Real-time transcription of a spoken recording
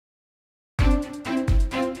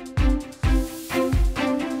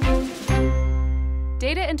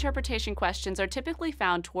Data interpretation questions are typically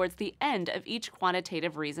found towards the end of each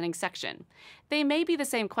quantitative reasoning section. They may be the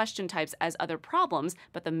same question types as other problems,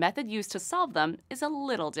 but the method used to solve them is a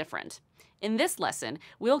little different. In this lesson,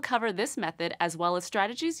 we'll cover this method as well as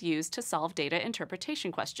strategies used to solve data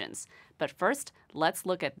interpretation questions. But first, let's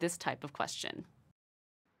look at this type of question.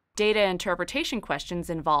 Data interpretation questions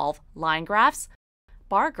involve line graphs,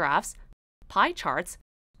 bar graphs, pie charts,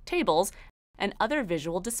 tables, and other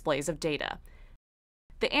visual displays of data.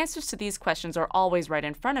 The answers to these questions are always right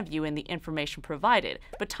in front of you in the information provided,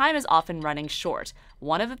 but time is often running short.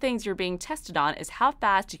 One of the things you're being tested on is how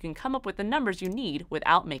fast you can come up with the numbers you need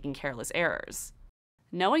without making careless errors.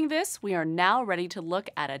 Knowing this, we are now ready to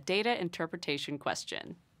look at a data interpretation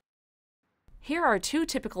question. Here are two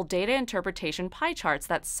typical data interpretation pie charts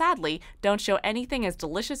that sadly don't show anything as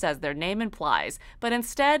delicious as their name implies, but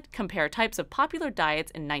instead compare types of popular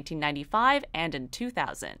diets in 1995 and in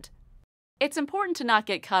 2000. It's important to not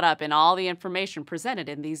get caught up in all the information presented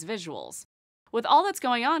in these visuals. With all that's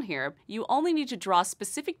going on here, you only need to draw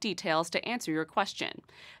specific details to answer your question.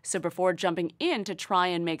 So before jumping in to try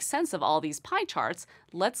and make sense of all these pie charts,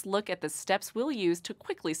 let's look at the steps we'll use to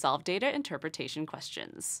quickly solve data interpretation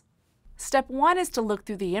questions. Step 1 is to look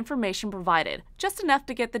through the information provided, just enough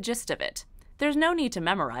to get the gist of it. There's no need to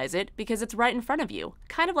memorize it because it's right in front of you,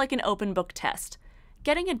 kind of like an open book test.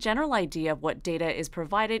 Getting a general idea of what data is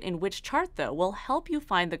provided in which chart, though, will help you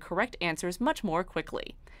find the correct answers much more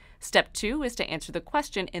quickly. Step 2 is to answer the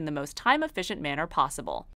question in the most time-efficient manner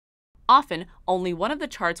possible. Often, only one of the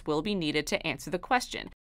charts will be needed to answer the question,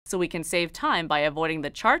 so we can save time by avoiding the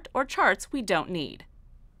chart or charts we don't need.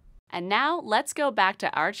 And now, let's go back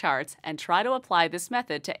to our charts and try to apply this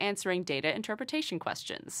method to answering data interpretation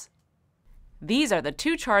questions. These are the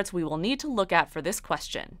two charts we will need to look at for this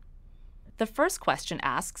question. The first question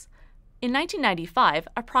asks, in 1995,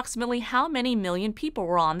 approximately how many million people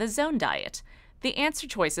were on the zone diet? The answer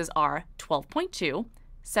choices are 12.2,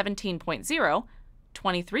 17.0,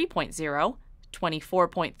 23.0,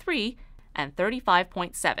 24.3, and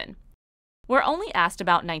 35.7. We're only asked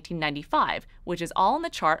about 1995, which is all in the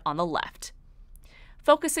chart on the left.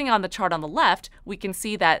 Focusing on the chart on the left, we can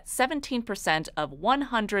see that 17% of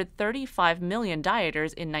 135 million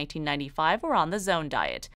dieters in 1995 were on the zone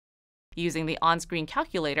diet. Using the on-screen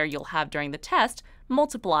calculator you'll have during the test,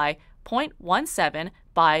 multiply 0.17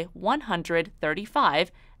 by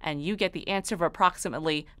 135, and you get the answer of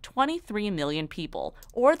approximately 23 million people,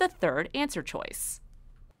 or the third answer choice.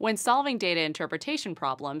 When solving data interpretation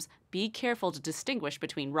problems, be careful to distinguish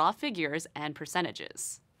between raw figures and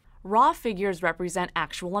percentages. Raw figures represent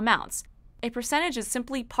actual amounts. A percentage is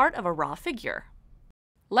simply part of a raw figure.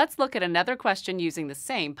 Let's look at another question using the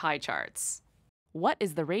same pie charts. What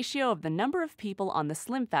is the ratio of the number of people on the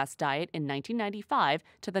Slim Fast diet in 1995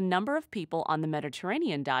 to the number of people on the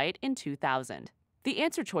Mediterranean diet in 2000? The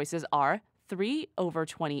answer choices are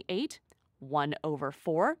 3/28,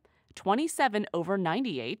 1/4,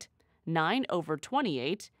 27/98,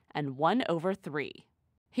 9/28, and 1/3.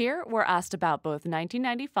 Here, we're asked about both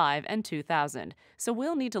 1995 and 2000, so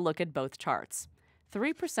we'll need to look at both charts.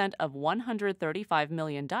 3% of 135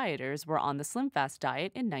 million dieters were on the Slim Fast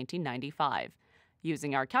diet in 1995.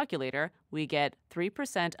 Using our calculator, we get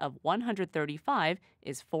 3% of 135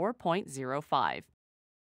 is 4.05.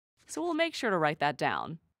 So we'll make sure to write that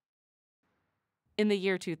down. In the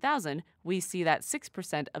year 2000, we see that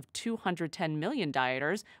 6% of 210 million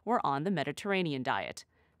dieters were on the Mediterranean diet.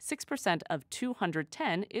 6% of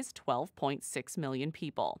 210 is 12.6 million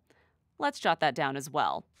people. Let's jot that down as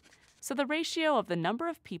well. So the ratio of the number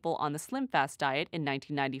of people on the Slim Fast diet in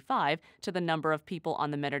 1995 to the number of people on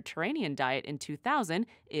the Mediterranean diet in 2000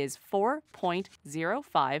 is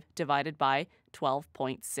 4.05 divided by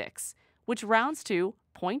 12.6, which rounds to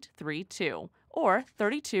 0.32, or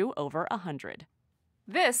 32/100.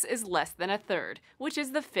 This is less than a third, which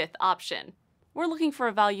is the fifth option. We're looking for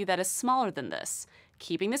a value that is smaller than this.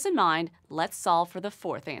 Keeping this in mind, let's solve for the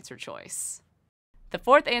fourth answer choice. The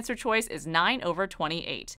fourth answer choice is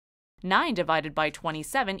 9/28. 9 divided by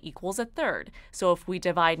 27 equals a third, so if we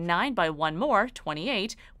divide 9 by 1 more,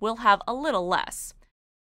 28, we'll have a little less.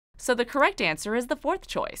 So the correct answer is the fourth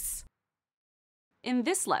choice. In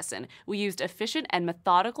this lesson, we used efficient and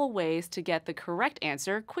methodical ways to get the correct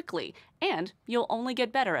answer quickly, and you'll only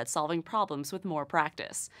get better at solving problems with more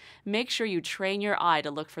practice. Make sure you train your eye to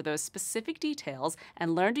look for those specific details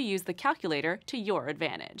and learn to use the calculator to your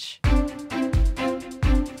advantage.